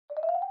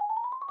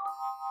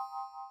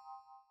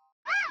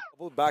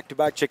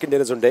Back-to-back chicken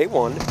dinners on day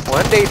 1,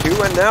 on day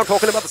 2, and now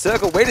talking about the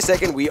circle. Wait a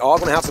second, we are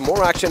going to have some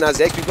more action as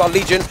XP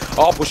Legion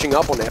are pushing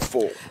up on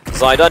F4.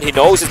 Zaidan, he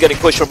knows he's getting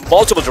pushed from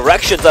multiple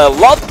directions. I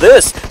love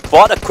this,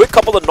 but a quick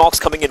couple of knocks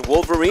coming in.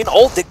 Wolverine,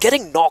 oh, they're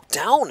getting knocked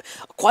down.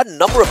 Quite a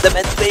number of them,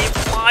 and they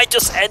might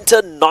just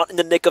enter not in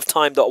the nick of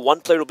time. The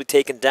one player will be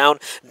taken down.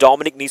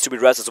 Dominic needs to be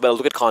res as well.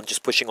 Look at Khan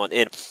just pushing on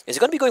in. Is he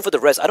going to be going for the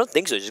res? I don't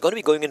think so. He's going to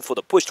be going in for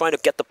the push, trying to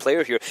get the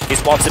player here. He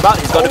spots him out.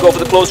 He's going to go for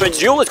the close range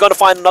duel. He's going to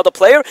find another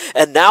player,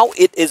 and now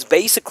it is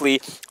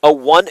basically a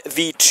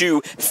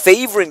 1v2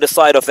 favoring the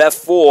side of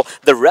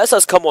F4. The res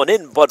has come on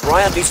in, but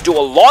Ryan needs to do a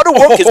lot of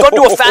work. He's going to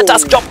do a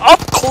fantastic job up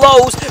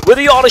close with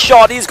the auto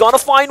shot. He's going to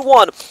find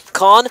one.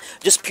 Khan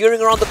just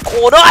peering around the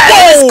corner,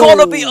 and it's going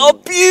to be a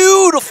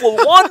beautiful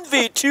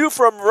 1v2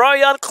 from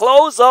Ryan.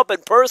 Close up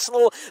and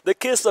personal. The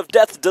kiss of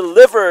death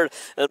delivered.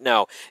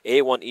 Now,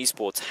 A1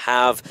 Esports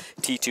have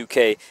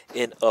T2K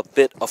in a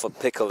bit of a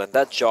pickle, and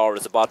that jar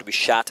is about to be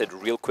shattered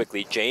real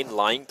quickly. Jane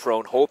lying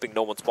prone, hoping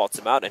no one spots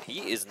him out, and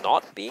he is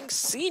not being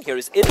seen here.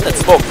 He's in that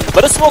smoke,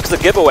 but the smoke is a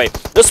giveaway.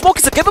 The smoke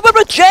is a giveaway,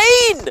 but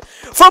Jane!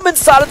 From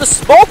inside of the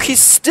smoke,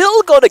 he's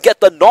still going to get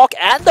the knock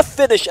and the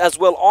finish as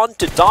well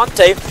onto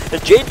Dante,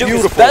 and Jane doing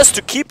his best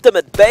to keep them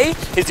at bay.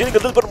 He's dealing a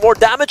little bit more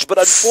damage, but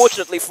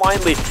unfortunately,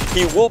 finally,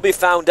 he will be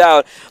found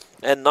out.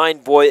 And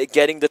 9boy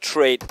getting the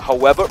trade.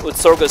 However,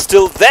 Utsurga is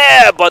still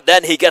there, but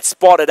then he gets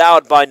spotted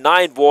out by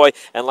 9boy.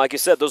 And like you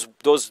said,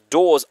 those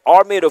doors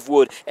are made of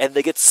wood, and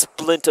they get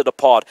splintered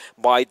apart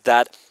by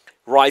that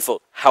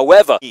rifle.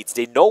 However,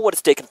 they know what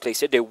has taken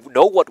place here, they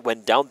know what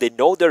went down, they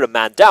know they're a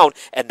man down,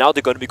 and now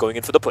they're going to be going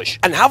in for the push.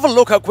 And have a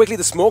look how quickly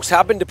the smokes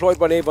have been deployed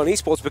by A1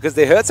 Esports, because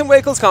they heard some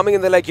vehicles coming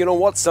and they're like, you know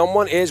what,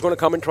 someone is going to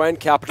come and try and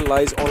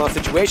capitalize on our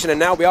situation, and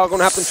now we are going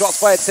to have some shots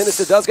fired.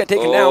 Sinister does get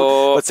taken down,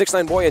 but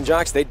 6ix9ine and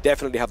Jax, they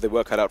definitely have their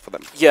work cut out for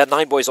them. Yeah,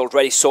 9boy is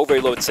already so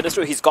very low in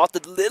Sinister. He's got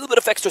the little bit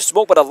of extra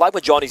smoke, but I like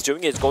what Johnny's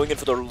doing. He's going in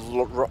for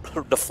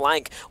the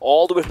flank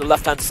all the way to the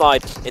left-hand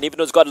side, and even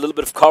though he's got a little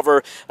bit of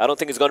cover, I don't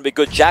think it's going to be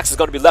good. Jax is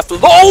going to be left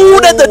alone,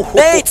 and the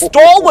nade,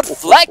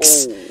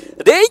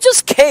 StalwartFlex. They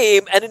just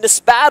came, and in a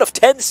span of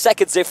 10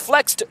 seconds, they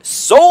flexed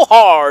so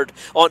hard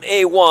on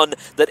A1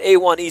 that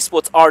A1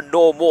 Esports are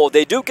no more.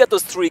 They do get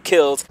those 3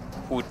 kills.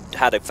 Who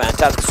had a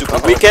fantastic super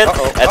weekend,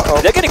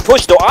 and they're getting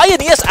pushed though.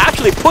 INES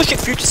actually pushing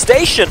Future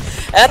Station,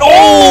 and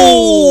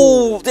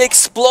the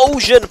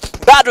explosion.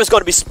 Badder is going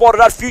to be spotted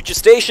out. Future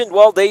Station,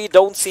 well, they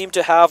don't seem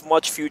to have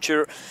much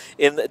future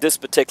in this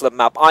particular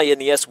map.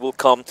 INES will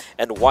come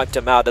and wipe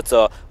them out. That's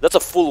a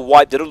full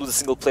wipe. They don't lose a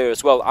single player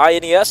as well.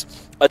 INES,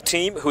 a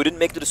team who didn't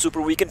make it to the super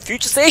weekend.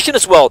 Future Station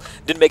as well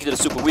didn't make it to the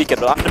super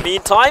weekend. But in the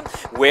meantime,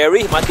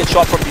 wary, he might get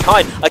shot from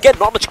behind. Again,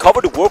 not much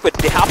cover to work with.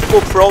 They have to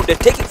go prone. They're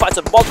taking fights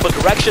in multiple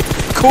directions.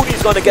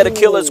 Cooney's going to get a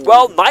kill as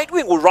well.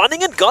 Nightwing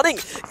running and gunning.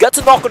 Gets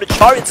a knock on the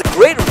Chari. It's a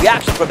great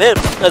reaction from him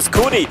as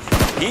Cooney.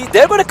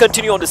 They're going to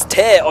continue on this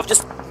tear of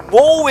just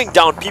mowing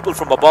down people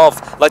from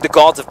above like the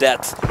gods of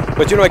death.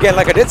 But you know, again,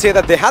 like I did say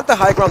that they had the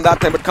high ground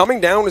that time, but coming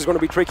down is going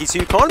to be tricky. So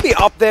you can't be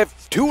up there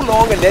too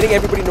long and letting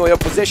everybody know your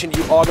position.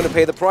 You are going to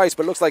pay the price.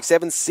 But it looks like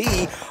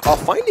 7C are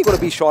finally going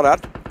to be shot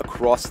at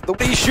across the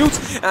way. He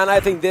shoots, and I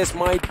think this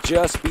might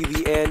just be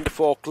the end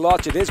for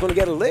Clutch. It is going to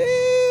get a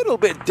little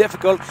bit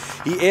difficult.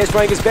 He is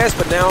trying his best,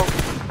 but now,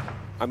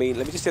 I mean,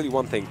 let me just tell you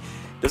one thing.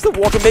 Does the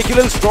water make you a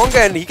little stronger?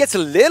 And he gets a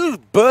little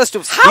burst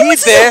of speed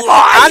there,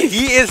 and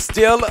he is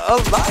still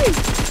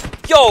alive.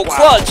 Yo,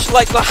 Clutch,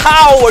 like,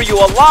 how are you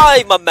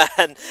alive, my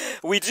man?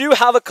 We do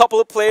have a couple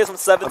of players from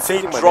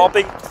 17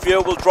 dropping.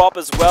 Fear will drop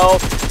as well,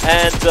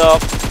 and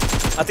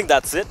I think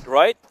that's it,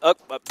 right?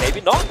 Maybe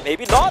not,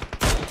 maybe not.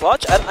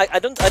 Clutch, I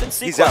didn't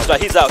see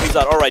Clutch. He's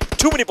out. All right,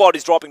 too many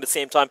bodies dropping at the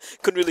same time.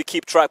 Couldn't really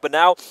keep track, but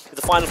now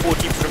the final 4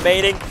 teams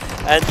remaining,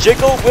 and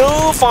Jiggle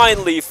will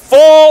finally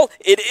fall.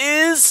 It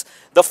is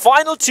the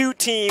final 2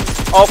 teams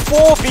of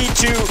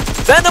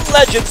 4v2. Venom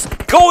Legends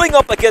going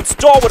up against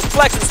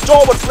StalwartFlex, and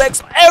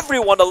StalwartFlex,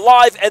 everyone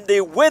alive, and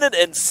they win it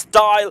in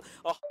style.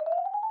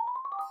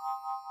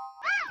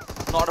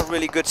 Not a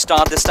really good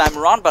start this time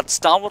around, but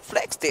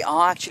StalwartFlex, they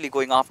are actually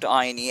going after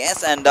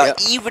INES, and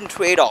even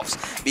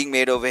trade-offs being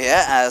made over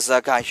here as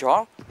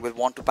Gaishor will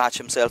want to patch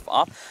himself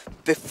up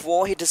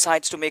before he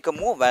decides to make a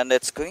move, and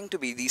it's going to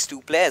be these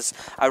 2 players.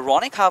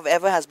 Ironic,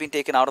 however, has been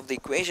taken out of the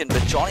equation,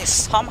 but Johnny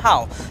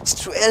somehow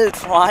still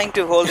trying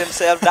to hold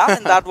himself down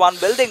in that one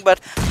building, but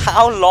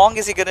how long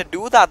is he going to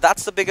do that?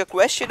 That's the bigger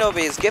question over.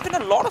 He's given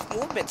a lot of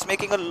movements,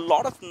 making a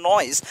lot of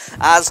noise,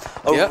 as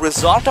a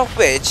result of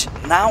which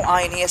now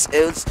INES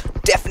is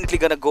definitely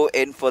going to go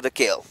in for the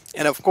kill.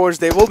 And of course,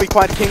 they will be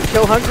quite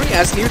kill hungry,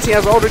 as Newty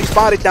has already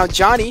spotted down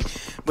Johnny.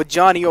 But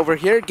Johnny over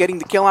here getting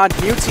the kill on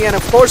Newty, and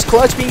of course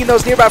Clutch being in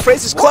those nearby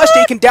phrases. Clutch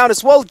taken down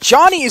as well.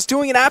 Johnny is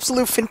doing an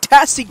absolute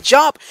fantastic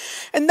job,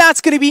 and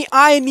that's going to be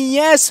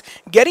INES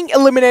getting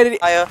eliminated.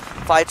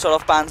 Fight sort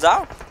of pans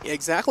out.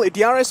 Exactly.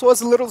 DRS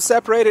was a little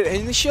separated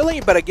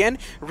initially, but again,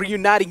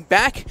 reuniting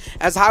back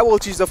as High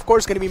Voltage is of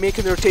course going to be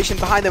making the rotation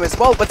behind them as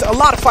well. But a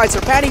lot of fights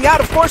are panning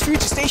out. Of course,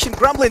 Future Station,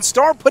 Grumbling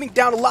Storm putting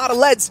down a lot of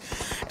leads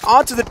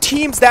onto the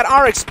teams that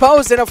are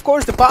exposed. And of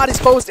course, the bot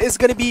exposed is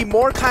going to be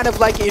more kind of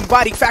like an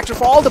inviting factor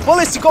for all the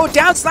bullets to go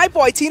down. Snipe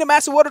Boy, Tina,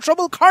 massive water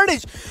trouble.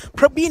 Carnage,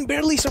 Prabeen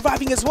barely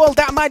surviving as well.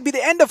 That might be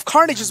the end of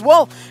Carnage as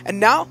well. And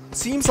now,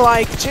 seems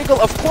like Jiggle,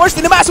 of course,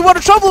 in a massive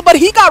water trouble, but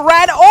he got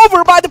ran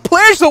over by the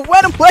players of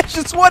Venom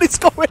Legends. What is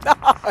going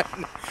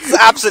on? It's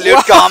absolute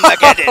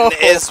Carmageddon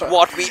is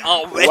what we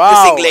are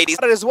witnessing, ladies.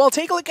 As well,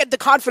 take a look at the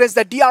confidence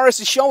that DRS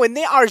is showing.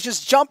 They are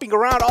just jumping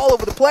around all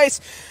over the place.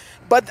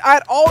 But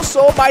that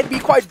also might be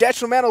quite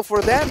detrimental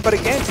for them. But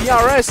again,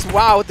 DRS,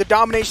 wow, the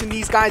domination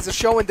these guys are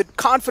showing, the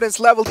confidence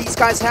level these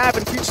guys have,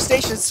 and Future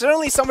Station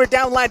certainly somewhere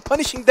down the line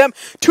punishing them.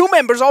 2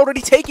 members already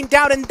taken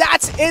down, and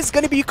that is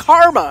going to be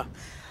karma.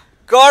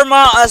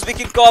 Karma, as we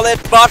can call it,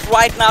 but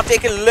right now,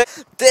 take a look.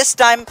 This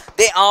time,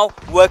 they are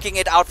working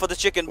it out for the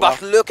chicken. Wow.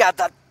 But look at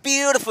that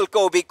beautiful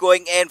Kobe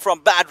going in from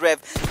Bad Rev,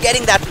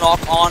 getting that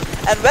knock on.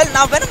 And well,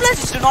 now Venom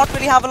Legends do not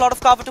really have a lot of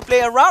cover to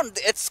play around.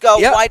 It's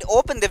wide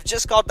open. They've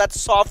just got that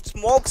soft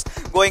smokes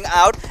going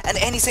out, and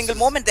any single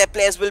moment their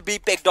players will be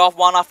picked off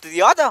one after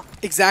the other.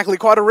 Exactly.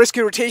 Quite a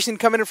risky rotation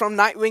coming in from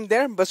Nightwing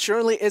there, but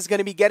surely is going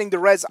to be getting the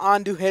res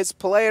onto his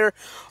player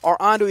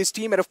or onto his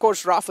team, and of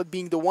course Rafa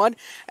being the one.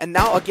 And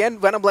now again,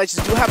 Venom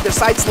Legends do have their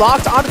sights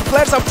locked onto the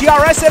players of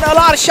DRS, and a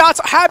lot of shots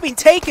have been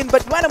taken,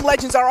 but Venom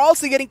Legends are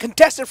also getting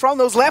contested from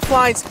those left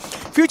lines.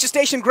 Future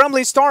Station,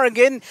 Grumbling Star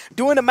again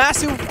doing a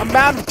massive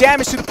amount of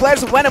damage to the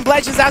players of Venom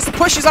Legends as the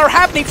pushes are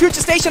happening.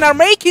 Future Station are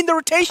making the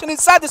rotation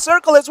inside the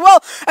circle as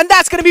well, and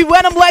that's going to be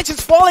Venom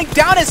Legends falling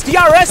down as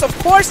DRS, of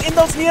course, in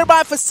those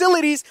nearby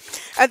facilities,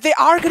 and they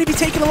are going to be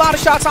taking a lot of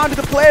shots onto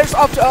the players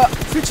of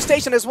Future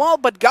Station as well.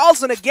 But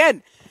Galzon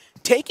again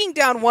taking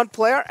down one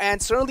player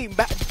and certainly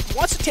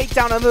wants to take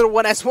down another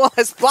one as well,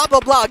 as blah blah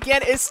blah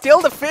again is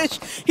still the fish.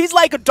 He's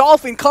like a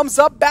dolphin, comes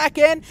up back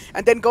in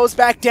and then goes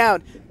back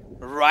down.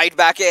 Right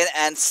back in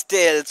and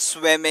still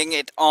swimming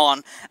it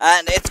on.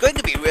 And it's going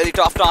to be really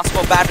tough task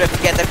for Bad Rev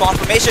to get that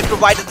confirmation,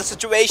 provided the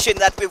situation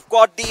that we've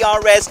got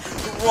DRS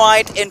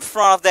right in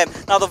front of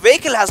them. Now the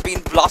vehicle has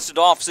been blasted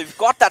off, so you've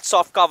got that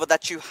soft cover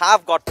that you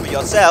have got for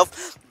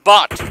yourself.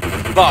 But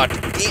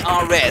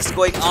DRS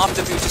going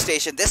after Future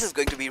Station, this is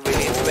going to be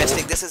really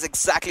interesting. This is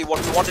exactly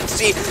what we wanted to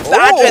see.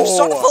 Bad Rev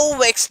sort of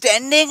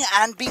overextending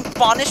and being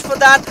punished for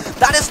that.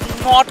 That is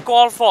not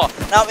called for.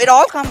 Now it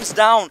all comes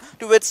down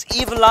to its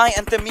Evil Eye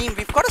and Tamim.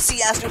 We've got to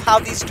see as to how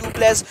these two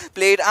players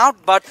played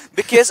out, but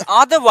because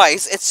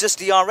otherwise it's just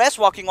DRS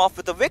walking off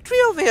with a victory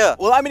over here.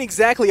 Well, I mean,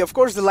 exactly. Of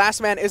course, the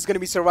last man is going to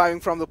be surviving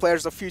from the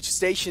players of Future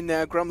Station,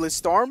 Grumbling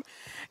Storm.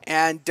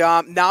 And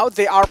now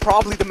they are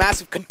probably the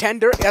massive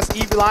contender, as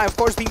Evil Eye, of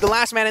course, being the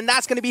last man, and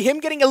that's going to be him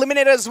getting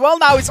eliminated as well.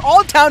 Now it's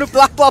all down to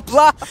blah blah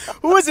blah,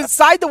 who is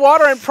inside the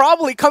water and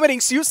probably committing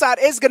suicide.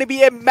 Is going to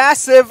be a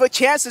massive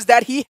chances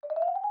that he...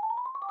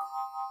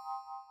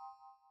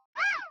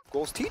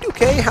 Goes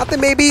T2K, had they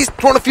maybe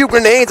thrown a few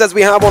grenades as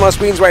we have on our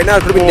screens right now. It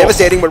could have been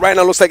devastating, but right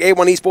now looks like A1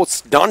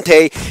 Esports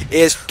Dante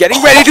is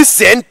getting ready to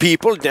send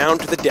people down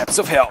to the depths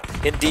of hell.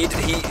 Indeed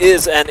he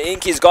is, and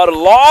Inky's got a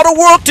lot of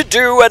work to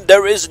do, and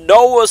there is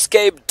no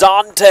escape.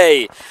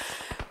 Dante,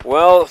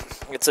 well,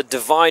 it's a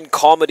divine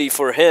comedy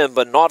for him,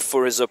 but not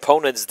for his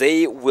opponents.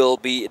 They will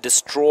be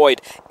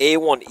destroyed.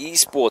 A1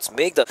 Esports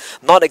make the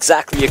not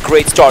exactly a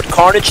great start.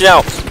 Carnage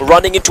now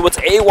running in towards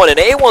A1, and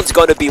A1's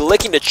going to be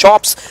licking the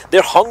chops.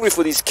 They're hungry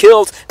for these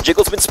kills.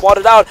 Jiggle's been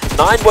spotted out.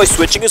 9boy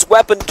switching his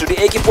weapon to the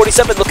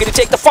AK-47, looking to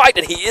take the fight,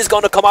 and he is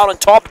going to come out on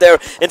top there.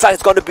 In fact,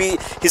 it's going to be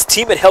his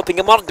teammate helping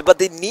him out, but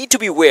they need to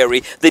be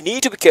wary. They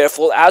need to be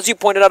careful, as you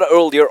pointed out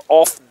earlier,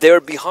 off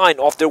their behind,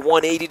 off their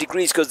 180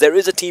 degrees, because there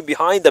is a team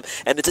behind them,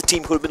 and it's a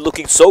team who have been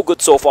looking so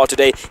good so far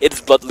today. It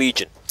is Blood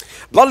Legion.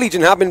 Blood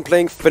Legion have been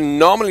playing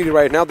phenomenally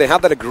right now. They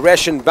have that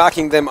aggression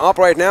backing them up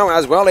right now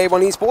as well. A1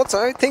 Esports,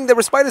 I think the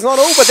respite is not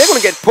over. They're going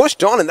to get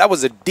pushed on, and that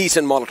was a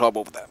decent Molotov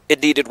over there.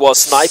 Indeed it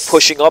was. Snipe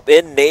pushing up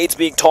in, nades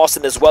being tossed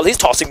in as well. He's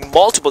tossing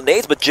multiple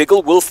nades, but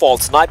Jiggle will fall.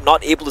 Snipe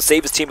not able to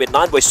save his teammate.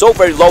 9boy so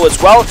very low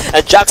as well,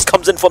 and Jax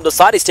comes in from the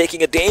side. He's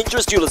taking a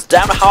dangerous duel. It's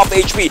down to half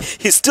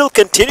HP. He still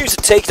continues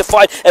to take the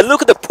fight, and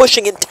look at the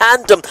pushing in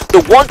tandem. The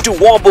 1-2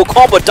 wombo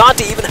combo.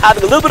 Dante even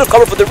having a little bit of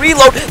cover for the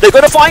reload. They're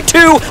going to find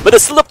two, but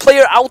there's still a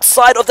player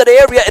outside of that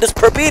area. It is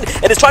Prabeen,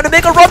 and he's trying to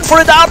make a run for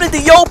it out in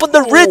the open.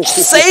 The ridge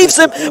saves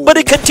him, but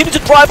he continues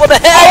to drive on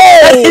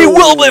ahead, and he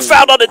will be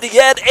found out in the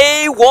end.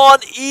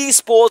 A1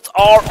 Esports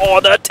are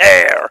on a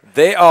tear.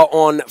 They are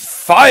on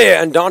fire,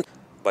 and Dante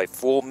by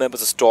 4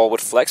 members of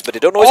StalwartFlex, but they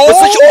don't know his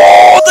position.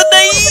 Oh, the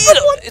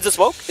nade! It's a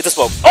smoke. It's a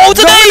smoke. Oh,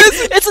 the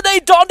nade! It's a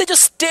nade. Dante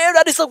just stared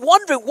at it. He's like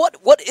wondering,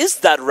 what is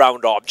that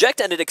round object?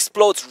 And it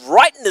explodes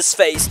right in his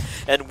face.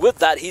 And with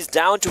that, he's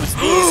down to his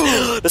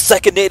knees. The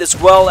second nade as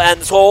well.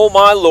 And oh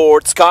my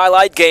lord,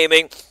 Skylight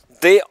Gaming,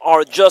 they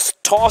are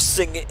just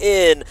tossing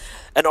in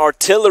an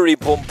artillery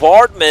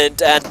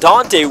bombardment, and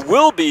Dante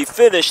will be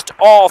finished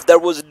off. There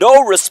was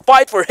no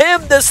respite for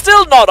him. They're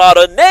still not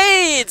out of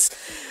nades.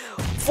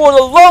 For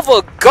the love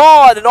of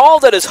God and all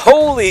that is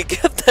holy,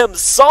 give them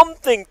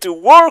something to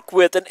work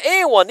with. And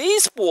A1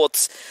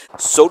 Esports,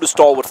 so do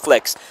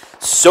StalwartFlex,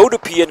 so do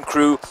PN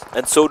Crew,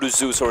 and so do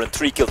Zeus, who are in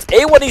 3 kills.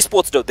 A1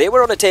 Esports, though, they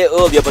were on a tear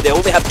earlier, but they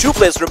only have 2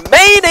 players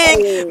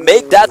remaining.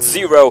 Make that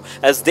 0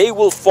 as they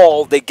will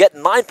fall. They get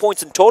 9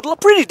 points in total, a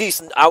pretty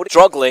decent out.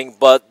 Struggling,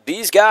 but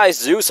these guys,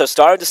 Zeus, are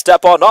starting to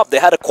step on up. They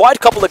had a quite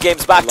couple of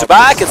games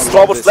back-to-back. It's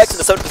StalwartFlex in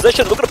the 7th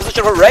position. Look at the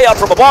position for Ray out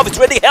from above. It's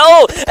really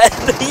hell,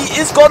 and he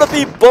is going to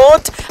be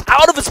burnt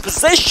out of his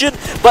position.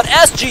 But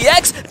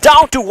SGX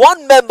down to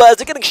 1 member as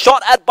they're getting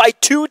shot at by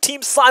 2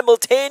 teams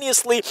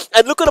simultaneously.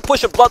 And look at the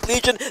push of Blood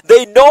Legion.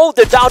 They know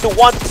they're down to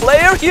 1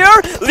 player here.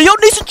 Leon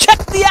needs to check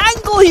the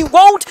angle. He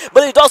won't,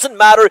 but it doesn't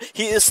matter.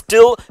 He is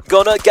still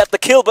gonna get the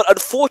kill. But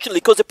unfortunately,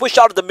 because they pushed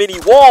out of the mini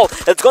wall,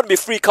 it's gonna be a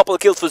free couple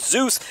of kills for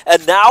Zeus.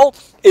 And now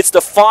it's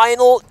the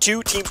final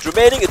 2 teams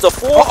remaining. It's a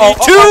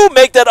 4v2.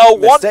 Make that a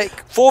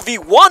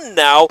 4v1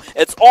 now.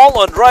 It's all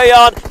on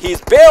Ryan.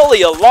 He's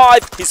barely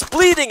alive. He's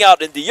bleeding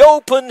out in the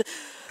open.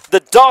 The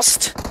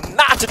dust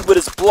matted with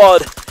his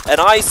blood. And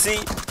Icy,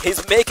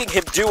 he's making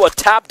him do a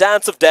tap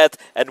dance of death.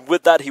 And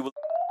with that, he will...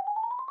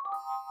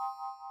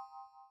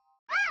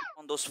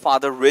 on those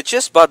father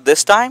riches, but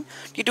this time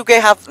T2K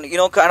have, you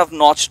know, kind of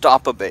notched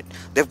up a bit.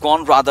 They've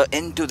gone rather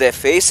into their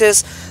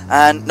faces,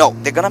 and no,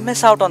 they're gonna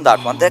miss out on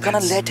that one. They're gonna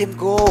let him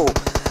go.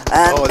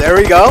 And oh, there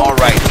we go.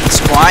 Alright, he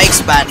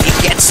strikes, man.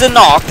 He gets a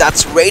knock.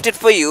 That's rated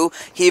for you.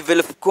 He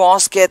will, of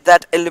course, get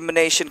that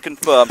elimination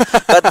confirmed.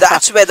 But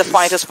that's where the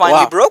fight is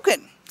finally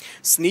broken.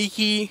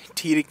 Sneaky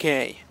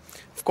T2K.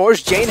 Of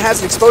course, Jane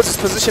hasn't exposed his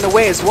position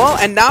away as well,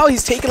 and now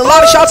he's taking a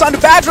lot of shots on the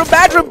Badger.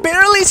 Badger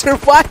barely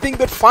surviving,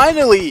 but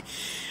finally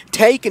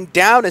taken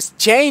down as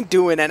Jane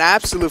doing an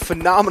absolute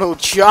phenomenal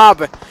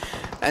job.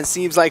 And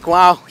seems like,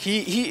 wow,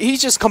 he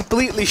just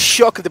completely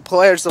shook the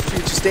players of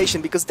Future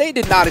Station because they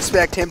did not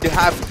expect him to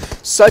have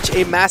such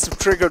a massive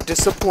trigger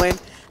discipline.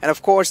 And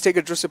of course,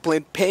 trigger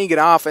discipline paying it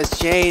off as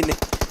Jane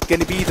going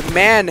to be the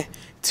man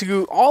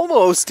to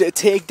almost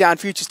take down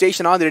Future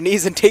Station on their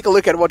knees. And take a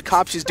look at what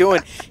Kopsh is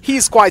doing.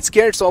 He's quite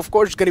scared, so of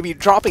course he's going to be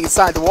dropping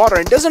inside the water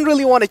and doesn't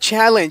really want to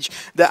challenge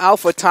the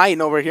Alpha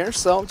Titan over here.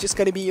 So just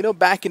going to be, you know,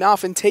 backing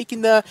off and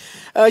taking the,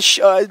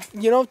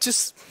 you know,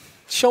 just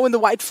showing the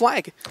white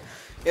flag.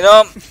 You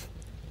know,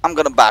 I'm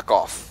going to back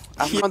off.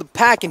 He's on the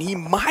pack, and he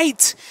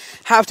might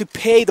have to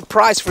pay the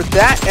price for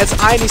that, as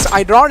INES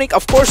ironic,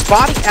 of course,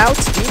 body out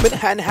Demon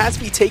and has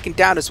to be taken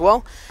down as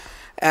well.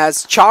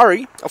 As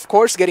Chari, of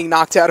course, getting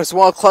knocked out as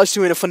well. Clutch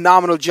doing a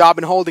phenomenal job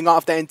in holding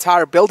off the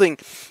entire building.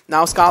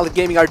 Now Skylight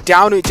Gaming are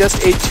down to just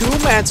a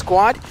 2-man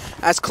squad.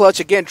 As Clutch,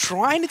 again,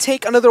 trying to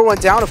take another one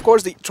down. Of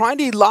course, trying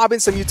to lob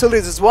in some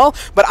utilities as well.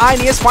 But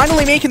INES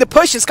finally making the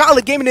push. And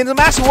Skylight Gaming in the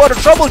massive water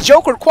trouble.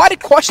 Joker, quite a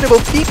questionable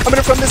peak coming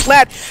in from this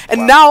lad.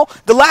 And now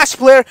the last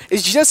player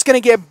is just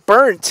going to get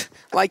burnt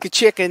like a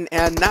chicken,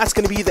 and that's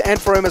going to be the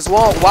end for him as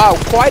well. Wow,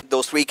 quite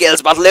those 3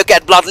 kills, but look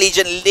at Blood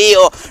Legion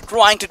Leo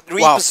trying to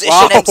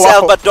reposition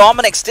himself, but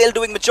Dominic still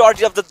doing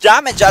majority of the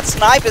damage. That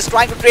Snipe is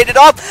trying to trade it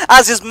off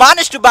as he's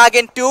managed to bag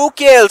in 2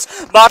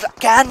 kills, but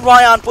can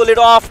Ryan pull it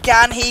off?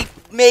 Can he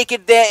make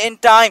it there in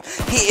time?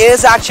 He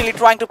is actually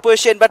trying to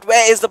push in, but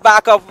where is the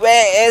backup?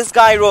 Where is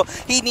Gyro?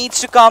 He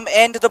needs to come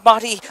into the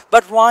body,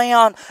 but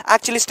Ryan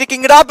actually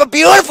sticking it up. A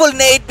beautiful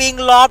nade being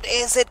lobbed.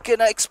 Is it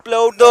gonna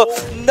explode though?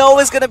 No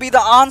is gonna be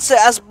the answer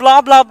as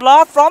blah blah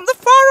blah from the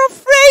far off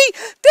Free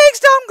takes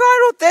down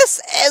Gyro.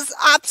 This is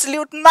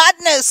absolute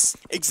madness.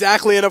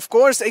 Exactly, and of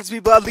course,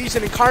 XP Blood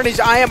Legion and Carnage,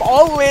 I am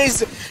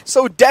always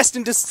so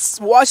destined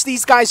to watch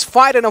these guys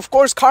fight, and of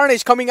course,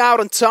 Carnage coming out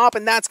on top,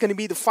 and that's going to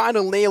be the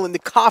final nail in the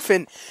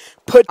coffin.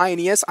 Put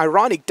INES.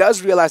 Ironic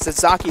does realize that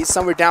Zaki is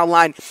somewhere down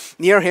line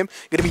near him.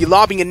 Going to be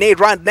lobbing a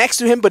nade right next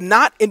to him, but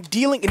not in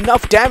dealing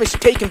enough damage to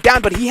take him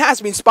down. But he has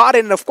been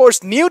spotted, and of course,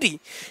 Nudie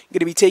going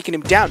to be taking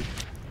him down.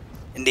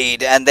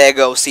 Indeed, and there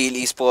goes Seal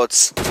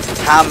Esports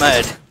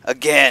hammered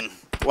again.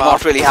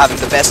 Not really having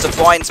the best of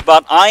points,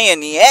 but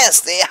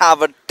INES, they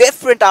have a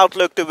different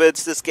outlook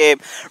towards this game.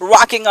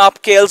 Racking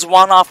up kills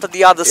one after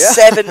the other,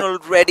 7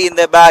 already in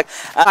their bag.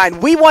 And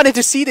we wanted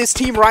to see this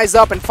team rise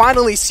up, and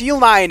finally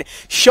Seal9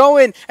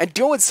 showing and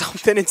doing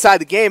something inside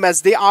the game,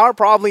 as they are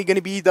probably going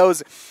to be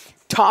those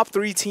top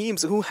 3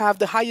 teams who have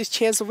the highest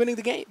chance of winning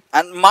the game.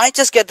 And might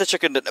just get the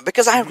chicken dinner,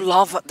 because I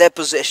love their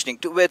positioning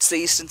towards the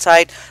eastern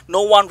side.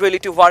 No one really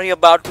to worry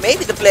about.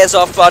 Maybe the players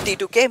of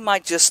T2K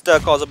might just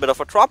cause a bit of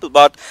a trouble,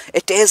 but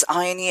it is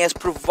INES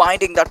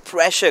providing that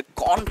pressure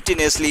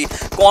continuously,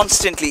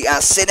 constantly,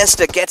 as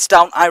Sinister gets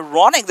down.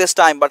 Ironic this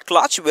time, but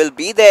Clutch will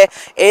be there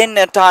in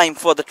time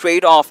for the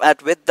trade-off.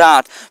 And with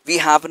that, we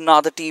have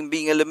another team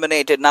being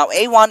eliminated. Now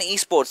A1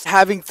 Esports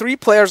having 3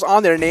 players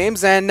on their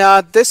names, and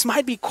this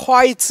might be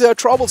quite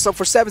troublesome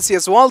for 7C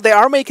as well. They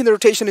are making the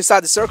rotation inside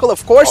the circle.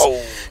 Of course,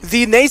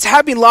 the nades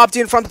have been lobbed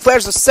in from the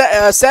players of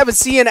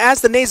 7C, and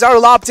as the nades are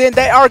lobbed in,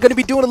 they are going to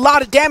be doing a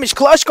lot of damage.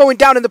 Clutch going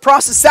down in the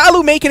process.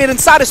 Salu making it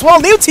inside as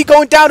well. Nilti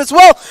going down as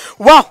well.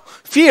 Wow.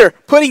 Fear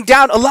putting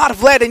down a lot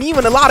of lead and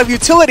even a lot of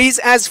utilities,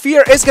 as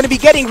Fear is going to be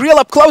getting real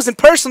up close and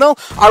personal.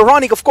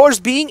 Ironic, of course,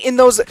 being in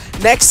those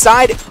next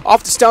side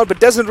of the stone, but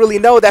doesn't really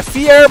know that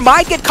Fear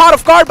might get caught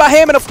off guard by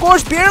him, and of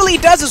course barely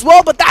does as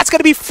well, but that's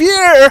going to be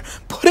Fear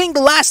putting the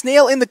last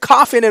nail in the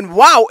coffin, and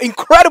wow,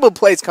 incredible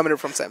plays coming in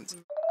from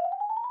 17.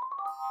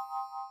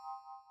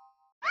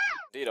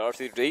 Indeed,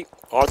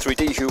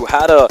 R3D, who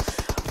had a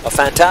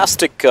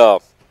fantastic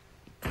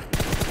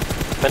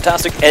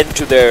end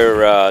to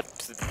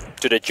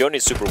their journey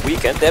Super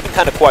Weekend. They've been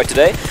kind of quiet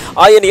today.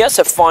 INES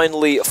have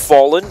finally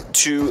fallen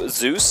to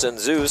Zeus, and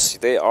Zeus,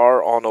 they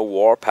are on a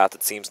war path,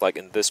 it seems like,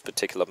 in this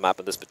particular map,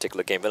 in this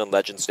particular game. Venom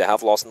Legends, they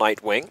have lost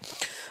Nightwing.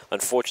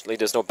 Unfortunately,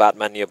 there's no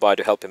Batman nearby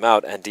to help him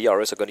out, and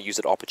DRS are going to use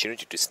that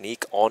opportunity to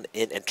sneak on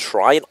in and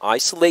try and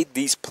isolate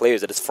these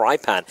players. That is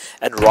Frypan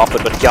and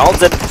Robin, but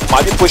Galden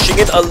might be pushing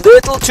it a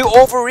little too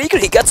over-eager.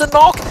 He gets a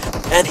knock,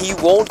 and he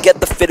won't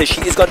get the finish.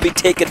 He is going to be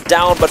taken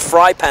down, but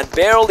Frypan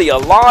barely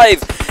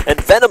alive, and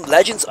Venom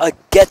Legends are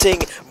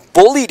getting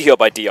bullied here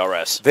by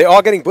DRS. They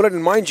are getting bullied,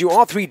 and mind you,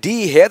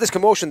 R3D here, this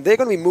commotion, they're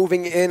going to be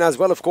moving in as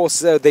well. Of course,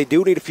 they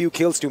do need a few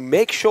kills to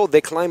make sure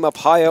they climb up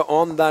higher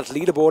on that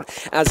leaderboard,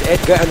 as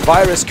Edgar and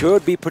Virus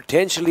could be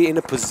potentially in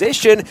a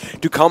position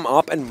to come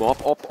up and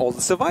mop up all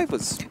the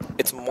survivors.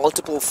 It's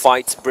multiple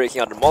fights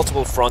breaking out on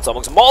multiple fronts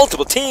amongst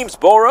multiple teams,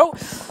 Boro.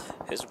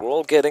 His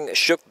world getting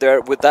shook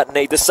there with that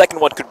nade. The second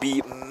one could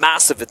be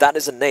massive if that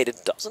is a nade.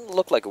 It doesn't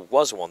look like it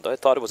was one though. I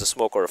thought it was a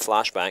smoke or a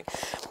flashbang.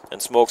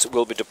 And smokes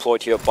will be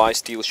deployed here by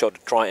Steel Shot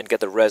to try and get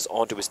the res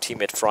onto his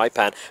teammate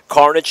Frypan.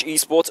 Carnage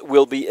Esports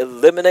will be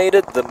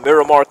eliminated. The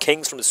Miramar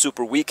Kings from the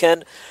Super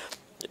Weekend.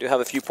 They do have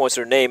a few points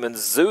to their name. And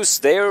Zeus,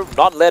 they're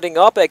not letting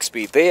up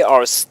XP. They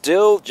are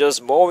still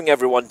just mowing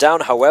everyone down.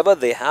 However,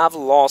 they have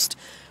lost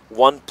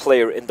one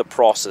player in the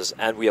process,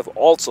 and we have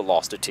also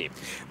lost a team.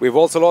 We've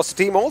also lost a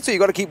team. Also, you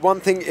got to keep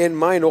one thing in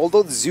mind.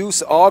 Although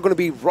Zeus are going to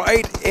be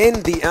right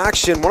in the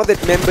action, one of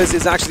their members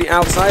is actually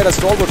outside. As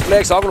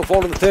StalwartFlex are going to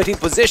fall in the 13th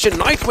position.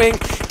 Nightwing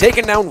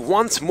taken down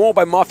once more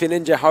by Mafia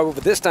Ninja.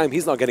 However, this time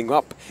he's not getting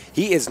up.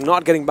 He is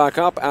not getting back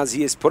up, as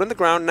he is put on the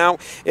ground now.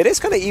 It is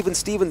kind of even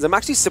Stevens. I'm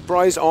actually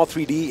surprised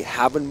R3D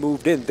haven't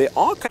moved in. They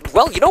are kind of...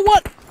 Well, you know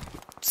what?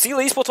 Seal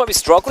Esports might be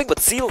struggling, but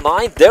Seal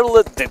 9,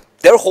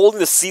 they're holding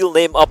the Seal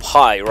name up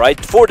high,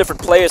 right? 4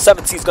 different players,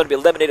 7C is going to be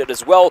eliminated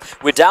as well.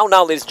 We're down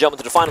now, ladies and gentlemen,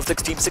 to the final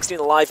 6 teams, 16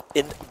 alive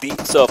in the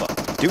server.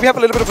 Do we have a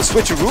little bit of a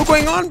switcheroo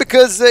going on?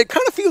 Because it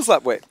kind of feels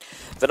that way.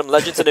 Venom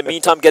Legends in the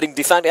meantime getting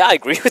defended. Yeah, I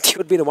agree with you.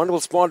 Would be in a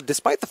wonderful spot,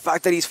 despite the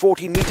fact that he's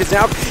 14 meters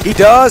out. He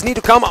does need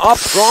to come up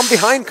from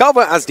behind cover,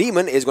 as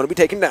Demon is going to be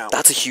taken down.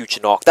 That's a huge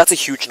knock. That's a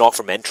huge knock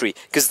from Entry,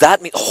 because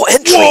that means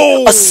Entry,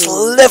 Whoa! A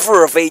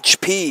sliver of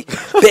HP,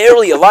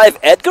 barely alive.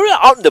 Edgar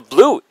out in the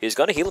blue. He's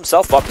going to heal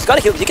himself up. He's got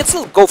to heal. He can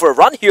still go for a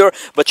run here,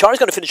 but Char's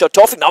going to finish out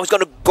Tofik. Now he's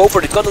going to go for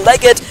it. He's going to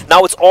leg it.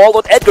 Now it's all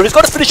on Edgar. He's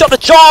going to finish out the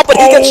job, but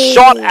he gets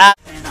shot at.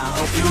 And I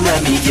hope you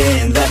let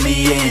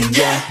me in,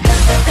 yeah.